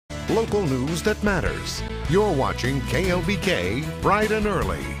Local news that matters. You're watching KLBK Bright and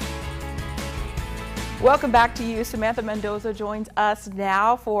Early. Welcome back to you. Samantha Mendoza joins us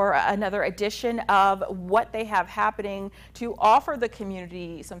now for another edition of what they have happening to offer the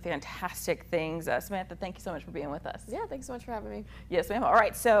community some fantastic things. Samantha, thank you so much for being with us. Yeah, thanks so much for having me. Yes, ma'am. All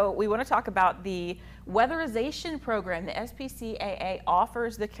right, so we want to talk about the weatherization program the SPCAA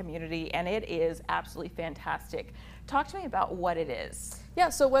offers the community, and it is absolutely fantastic. Talk to me about what it is. Yeah,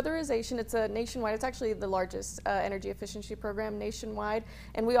 so weatherization, it's a nationwide, it's actually the largest energy efficiency program nationwide,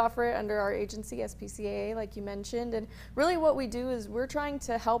 and we offer it under our agency, SPCAA, like you mentioned. And really what we do is we're trying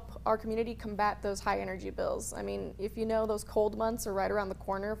to help our community combat those high energy bills. I mean, if you know, those cold months are right around the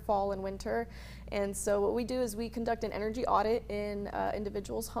corner, fall and winter. And so what we do is we conduct an energy audit in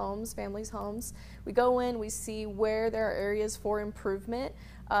individuals' homes, families' homes. We go in, we see where there are areas for improvement,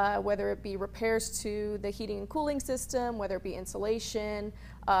 whether it be repairs to the heating and cooling system, whether it be insulation,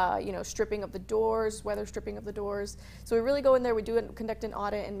 stripping of the doors, weather stripping of the doors. So we really go in there, we conduct an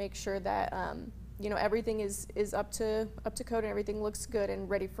audit and make sure that everything is up to code and everything looks good and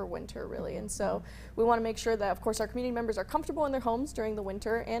ready for winter, really. And so we want to make sure that, of course, our community members are comfortable in their homes during the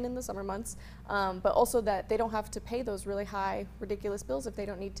winter and in the summer months, but also that they don't have to pay those really high, ridiculous bills if they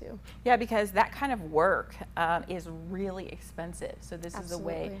don't need to. Yeah, because that kind of work is really expensive. So this is a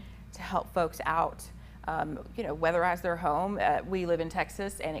way to help folks out. Weatherize their home. We live in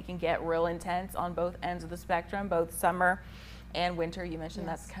Texas, and it can get real intense on both ends of the spectrum, both summer and winter. You mentioned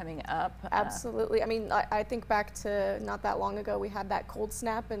that's coming up. Absolutely. I mean, I think back to not that long ago, we had that cold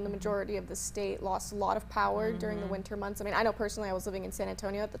snap, and the majority of the state lost a lot of power during the winter months. I mean, I know personally, I was living in San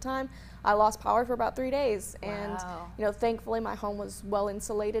Antonio at the time. I lost power for about 3 days, and thankfully my home was well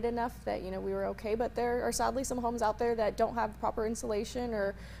insulated enough that we were okay. But there are sadly some homes out there that don't have proper insulation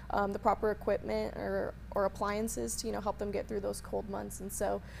or the proper equipment or appliances to help them get through those cold months. And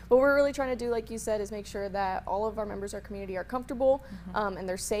so what we're really trying to do, like you said, is make sure that all of our members, our community, are comfortable and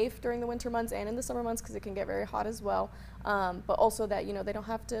they're safe during the winter months and in the summer months, because it can get very hot as well. But also that they don't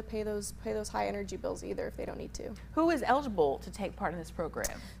have to pay those high energy bills either if they don't need to. Who is eligible to take part in this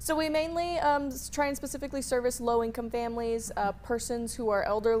program? So we mainly try and specifically service low-income families, persons who are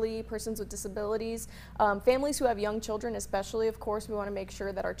elderly, persons with disabilities, families who have young children especially. Of course, we want to make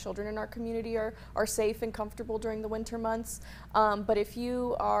sure that our children in our community are safe and comfortable during the winter months. But if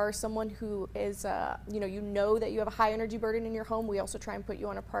you are someone who is, you know that you have a high energy burden in your home, we also try and put you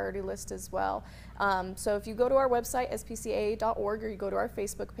on a priority list as well. So if you go to our website, SPCAA.org, or you go to our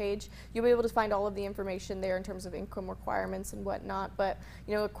Facebook page, you'll be able to find all of the information there in terms of income requirements and whatnot. But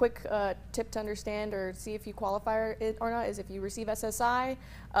a quick tip to understand or see if you qualify or not is if you receive SSI,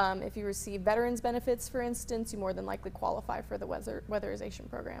 if you receive veterans benefits, for instance, you more than likely qualify for the weatherization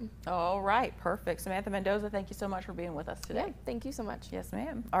program. All right, perfect. Samantha Mendoza, thank you so much for being with us today. Yeah, thank you so much. Yes,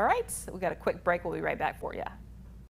 ma'am. All right, we got a quick break. We'll be right back for you.